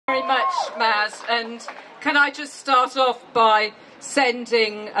much, Maz. And can I just start off by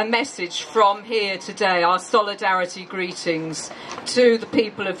sending a message from here today, our solidarity greetings to the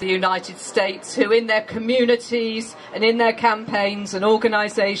people of the United States who in their communities and in their campaigns and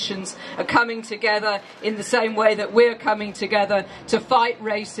organisations are coming together in the same way that we're coming together to fight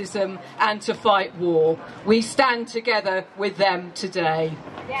racism and to fight war. We stand together with them today.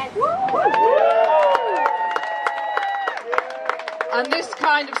 Yes. And this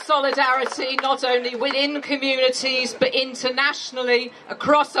kind of solidarity, not only within communities, but internationally,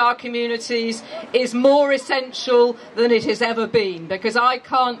 across our communities, is more essential than it has ever been. Because I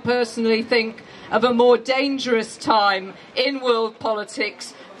can't personally think of a more dangerous time in world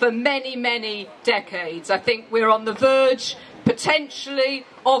politics for many, many decades. I think we're on the verge, potentially,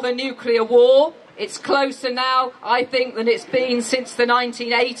 of a nuclear war. It's closer now, I think, than it's been since the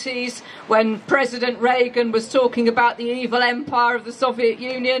 1980s, when President Reagan was talking about the evil empire of the Soviet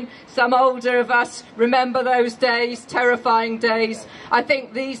Union. Some older of us remember those days, terrifying days. I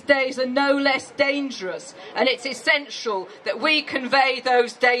think these days are no less dangerous, and it's essential that we convey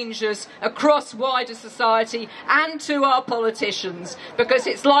those dangers across wider society and to our politicians, because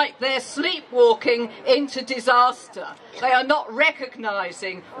it's like they're sleepwalking into disaster. They are not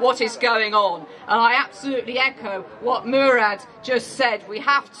recognising what is going on. And I absolutely echo what Murad just said. We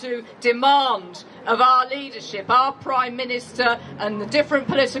have to demand of our leadership, our Prime Minister and the different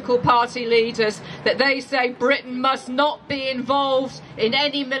political party leaders, that they say Britain must not be involved in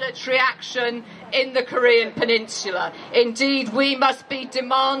any military action in the Korean Peninsula. Indeed, we must be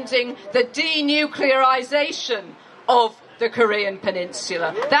demanding the denuclearisation of the Korean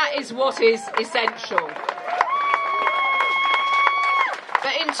Peninsula. That is what is essential.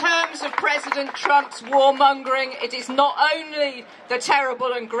 But in terms of President Trump's warmongering, it is not only the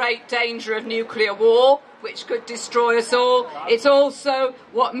terrible and great danger of nuclear war, which could destroy us all, it's also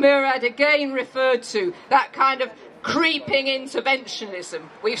what Murad again referred to, that kind of creeping interventionism.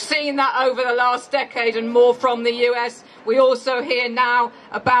 We've seen that over the last decade and more from the US. We also hear now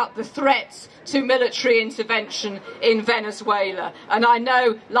about the threats to military intervention in Venezuela. And I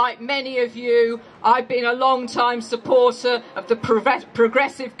know, like many of you, I've been a long-time supporter of the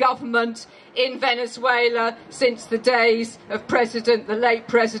progressive government in Venezuela since the days of the late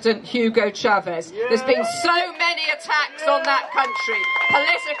President Hugo Chavez. There's been so many attacks on that country,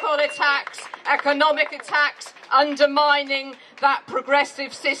 political attacks, economic attacks, undermining that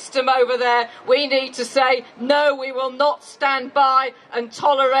progressive system over there. We need to say, no, we will not stand by and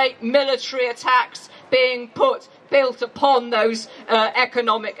tolerate military attacks being built upon those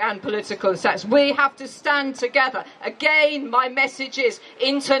economic and political attacks. We have to stand together. Again, my message is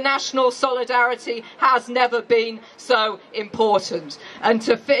international solidarity has never been so important. And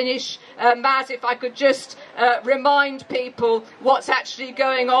to finish, Maz, if I could just remind people what's actually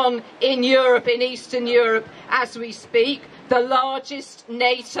going on in Europe, in Eastern Europe, as we speak. The largest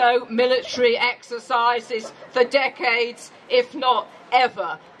NATO military exercises for decades, if not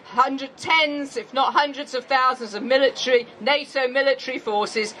ever. Tens, if not hundreds of thousands of NATO military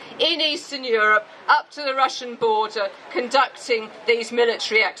forces in Eastern Europe up to the Russian border conducting these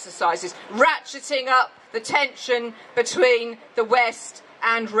military exercises, ratcheting up the tension between the West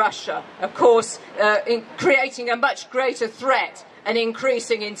and Russia, of course, creating a much greater threat and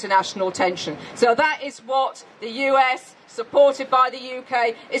increasing international tension. So that is what the US, supported by the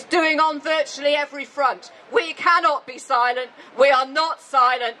UK, is doing on virtually every front. We cannot be silent, we are not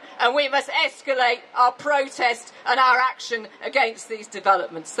silent, and we must escalate our protest and our action against these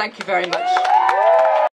developments. Thank you very much.